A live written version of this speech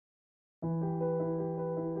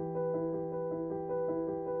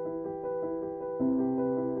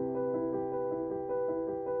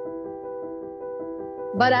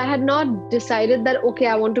but I had not decided that, okay,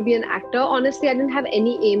 I want to be an actor. Honestly, I didn't have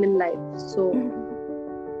any aim in life. So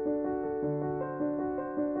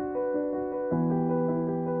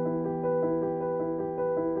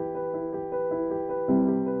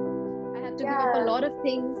I had to give up a lot of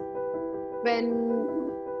things when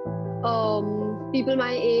people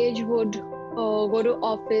my age would go to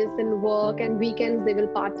office and work, and weekends they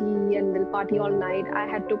will party and they'll party all night. I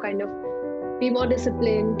had to kind of be more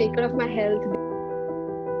disciplined, take care of my health.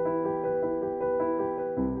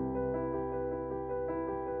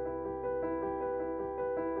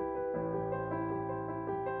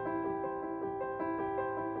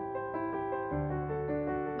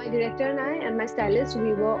 My director and I and my stylist,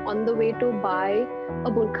 we were on the way to buy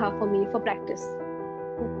a burkha for me for practice,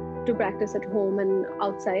 to practice at home and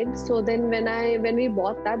outside. So then when we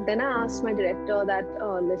bought that, then I asked my director that,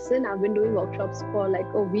 listen, I've been doing workshops for like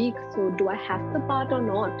a week, so do I have the part or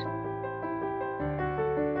not?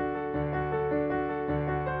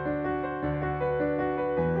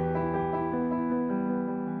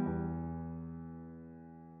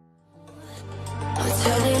 I'm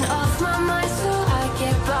turning off my mind so I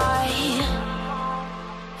get by.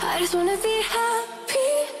 I just wanna be high.